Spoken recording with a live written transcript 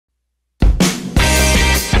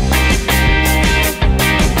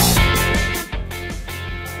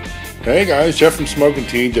Hey guys, Jeff from Smoking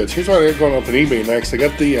Teen Jets. Here's what I got going up on eBay next. I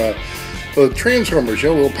got the transformers,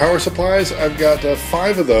 little power supplies. I've got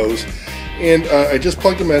 5 of those, and I just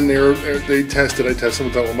plugged them in there. They tested. I tested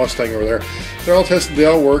with that little Mustang over there. They're all tested. They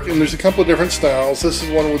all work, and there's a couple of different styles. This is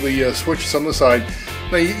one with the switches on the side.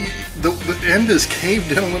 Now, the end is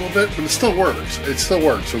caved in a little bit, but it still works. It still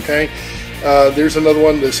works, okay? There's another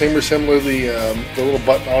one, the same or similar, the little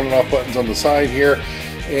button on and off buttons on the side here.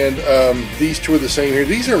 And these two are the same here.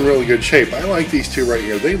 These are in really good shape. I like these two right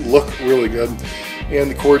here. They look really good. And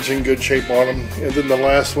the cord's in good shape on them. And then the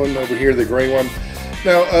last one over here, the gray one.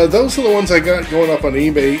 Now, those are the ones I got going up on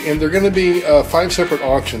eBay. And they're going to be 5 separate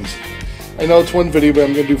auctions. I know it's one video, but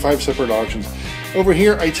I'm going to do 5 separate auctions. Over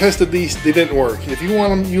here, I tested these. They didn't work. If you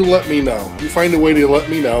want them, you let me know. You find a way to let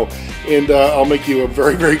me know. And I'll make you a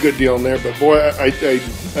very, very good deal in there. But boy, I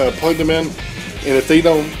plugged them in. And if they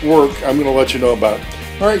don't work, I'm going to let you know about it.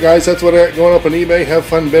 Alright guys, that's what I got going up on eBay. Have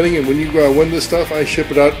fun bidding, and when you win this stuff, I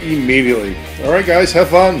ship it out immediately. Alright guys, have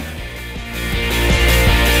fun.